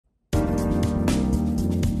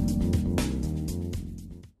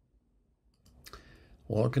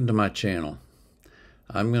Welcome to my channel.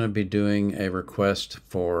 I'm going to be doing a request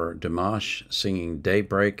for Dimash singing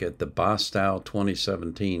Daybreak at the Bastau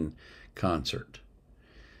 2017 concert.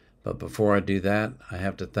 But before I do that, I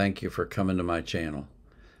have to thank you for coming to my channel.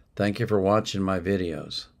 Thank you for watching my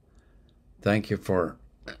videos. Thank you for,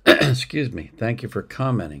 thank you for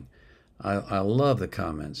commenting. I love the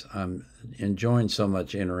comments. I'm enjoying so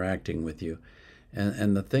much interacting with you.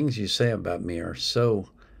 And the things you say about me are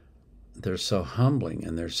they're so humbling,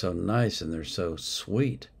 and they're so nice, and they're so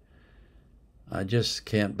sweet. I just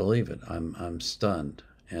can't believe it. I'm stunned,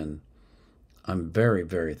 and I'm very,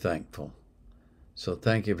 very thankful. So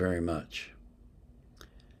thank you very much.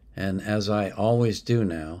 And as I always do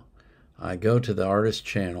now, I go to the artist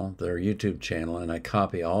channel, their YouTube channel, and I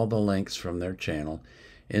copy all the links from their channel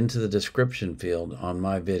into the description field on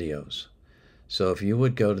my videos. So if you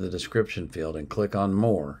would go to the description field and click on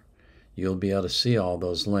More, you'll be able to see all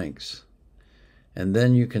those links. And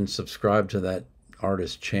then you can subscribe to that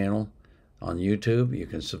artist channel on YouTube. You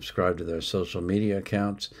can subscribe to their social media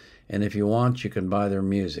accounts. And if you want, you can buy their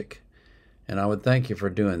music. And I would thank you for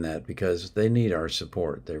doing that, because they need our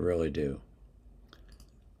support. They really do.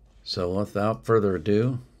 So without further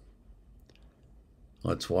ado,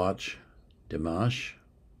 let's watch Dimash.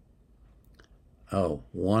 Oh,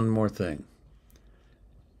 one more thing.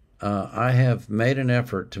 I have made an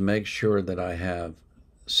effort to make sure that I have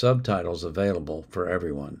subtitles available for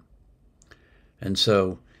everyone. And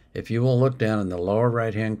so if you will look down in the lower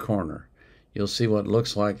right hand corner, you'll see what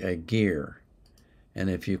looks like a gear. And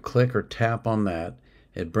if you click or tap on that,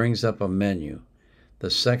 it brings up a menu.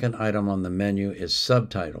 The second item on the menu is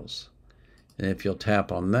subtitles. And if you'll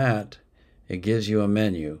tap on that, it gives you a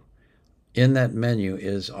menu. In that menu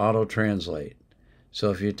is auto translate.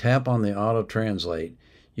 So if you tap on the auto translate,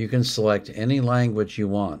 you can select any language you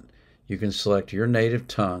want. You can select your native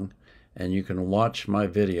tongue, and you can watch my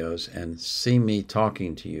videos and see me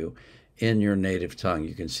talking to you in your native tongue.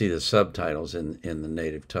 You can see the subtitles in the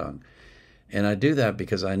native tongue. And I do that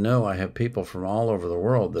because I know I have people from all over the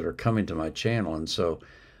world that are coming to my channel, and so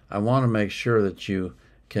I want to make sure that you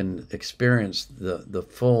can experience the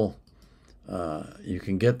full, you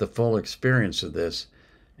can get the full experience of this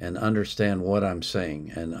and understand what I'm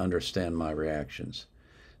saying and understand my reactions.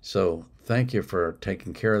 So thank you for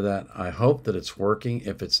taking care of that. I hope that it's working.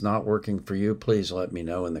 If it's not working for you, please let me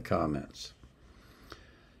know in the comments.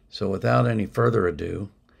 So without any further ado,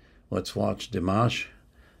 let's watch Dimash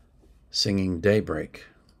singing Daybreak.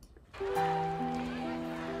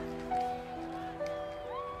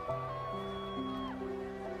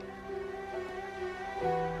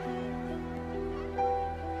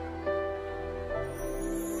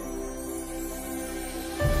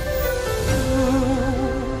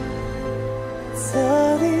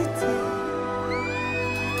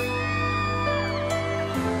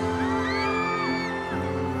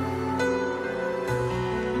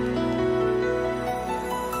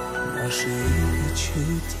那是一个秋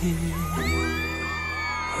天，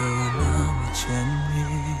和我那么缠绵，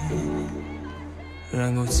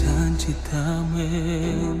让我想起他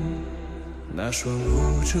们那双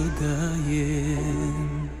无助的眼，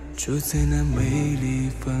住在那美丽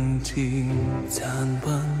风景残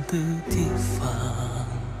破的地方，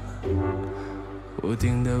我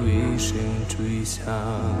听到一声追响，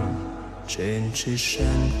振翅山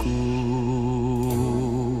谷。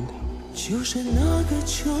就是那个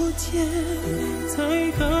秋天，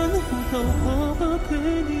才看不到爸爸的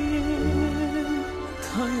脸，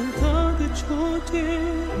他用他的秋天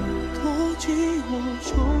托起我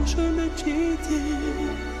重生的祭奠，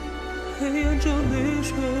黑暗中泪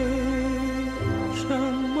水沾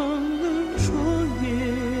满了双眼。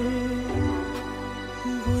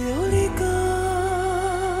不要离开，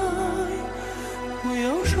不要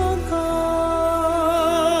伤害。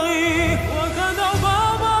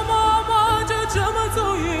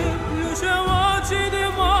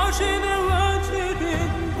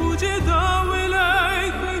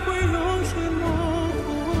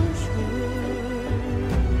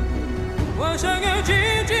我想要紧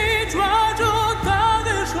紧抓住她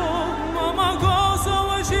的手，妈妈告诉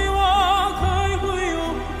我，希望还会有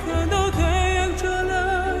看到太阳出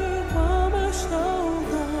来，妈妈笑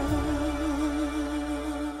的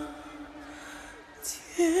天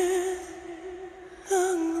亮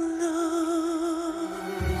了，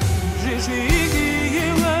只是一个夜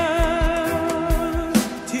晚，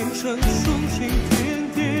天上星星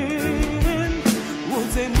点点，我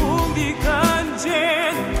在梦里看见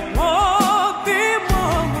我。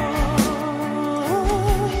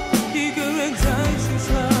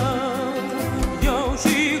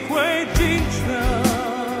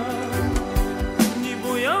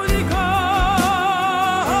不要离开。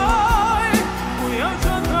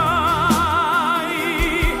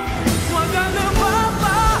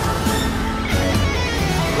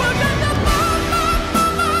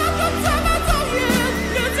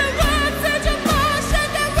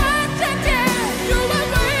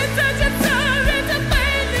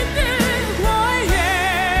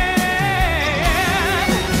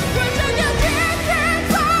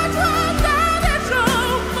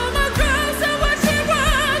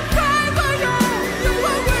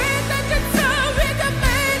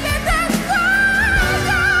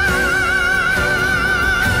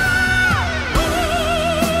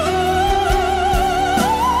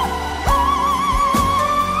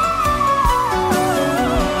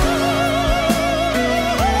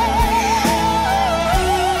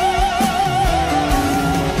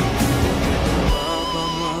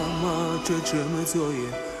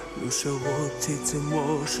留下我贴在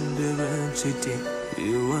陌生的人起点，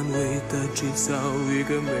有安慰的制造一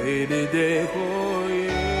个美丽的火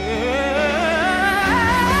焰。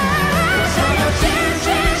我想要轻轻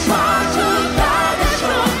抓住他的手，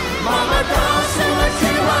妈妈告诉我今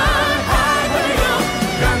晚还会有，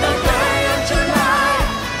让等太阳出来，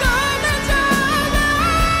都能找到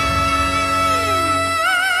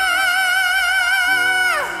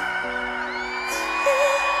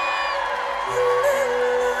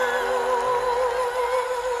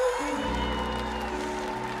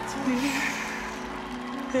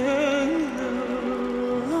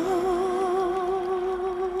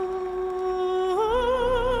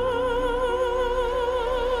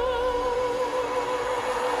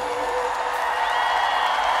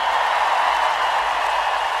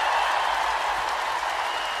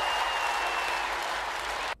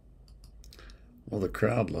Well, the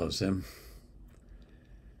crowd loves him.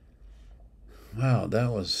 Wow,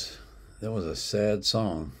 that was a sad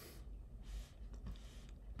song.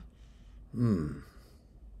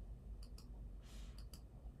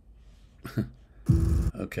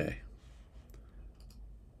 Okay.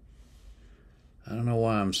 I don't know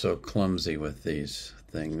why I'm so clumsy with these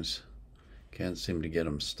things. Can't seem to get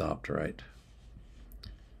them stopped right.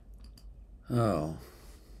 Oh.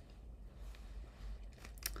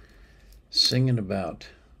 Singing about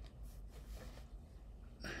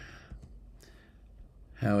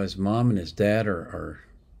how his mom and his dad are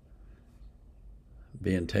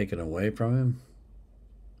being taken away from him.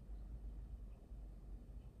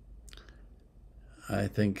 I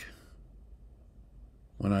think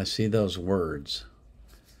when I see those words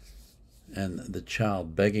and the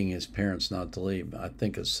child begging his parents not to leave, I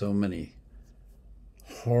think of so many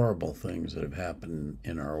horrible things that have happened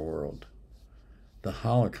in our world. The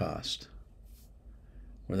Holocaust,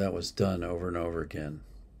 where that was done over and over again.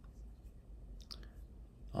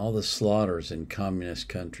 All the slaughters in communist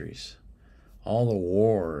countries. All the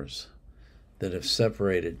wars that have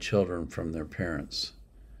separated children from their parents.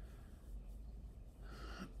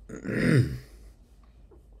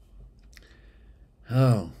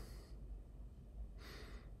 Oh.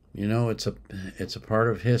 You know, it's a part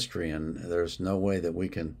of history, and there's no way that we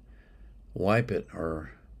can wipe it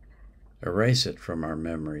or erase it from our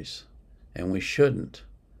memories. And we shouldn't.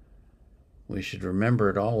 We should remember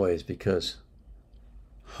it always, because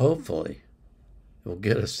hopefully it will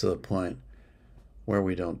get us to the point where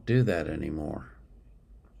we don't do that anymore.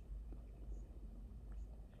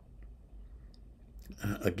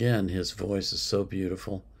 Again, his voice is so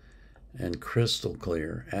beautiful and crystal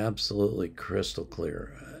clear, absolutely crystal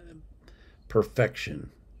clear. Perfection.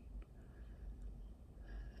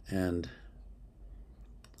 And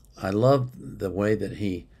I love the way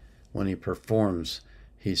that when he performs,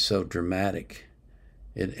 he's so dramatic.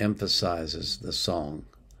 It emphasizes the song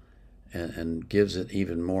and gives it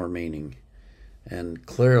even more meaning. And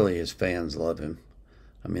clearly his fans love him.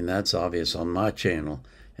 I mean, that's obvious on my channel.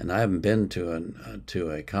 And I haven't been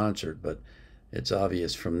to a concert, but it's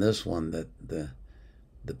obvious from this one that the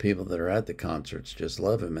people that are at the concerts just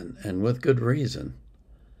love him, and with good reason.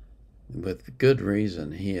 With good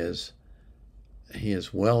reason. He is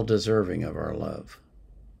well deserving of our love.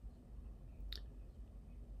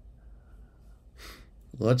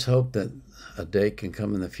 Let's hope that a day can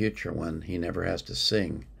come in the future when he never has to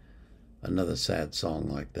sing another sad song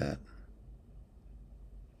like that.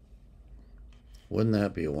 Wouldn't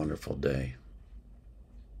that be a wonderful day?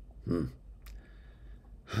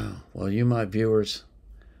 Well, you, my viewers,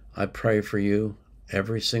 I pray for you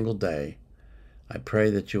every single day. I pray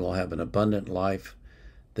that you will have an abundant life,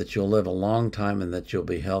 that you'll live a long time, and that you'll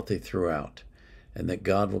be healthy throughout, and that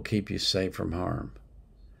God will keep you safe from harm.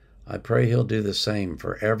 I pray He'll do the same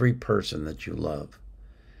for every person that you love.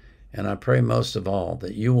 And I pray most of all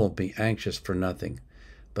that you will be anxious for nothing,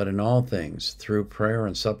 but in all things, through prayer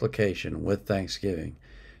and supplication with thanksgiving,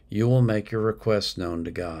 you will make your requests known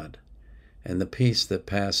to God, and the peace that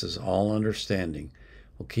passes all understanding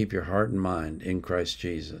will keep your heart and mind in Christ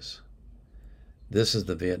Jesus. This is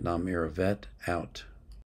the Vietnam Era Vet, out.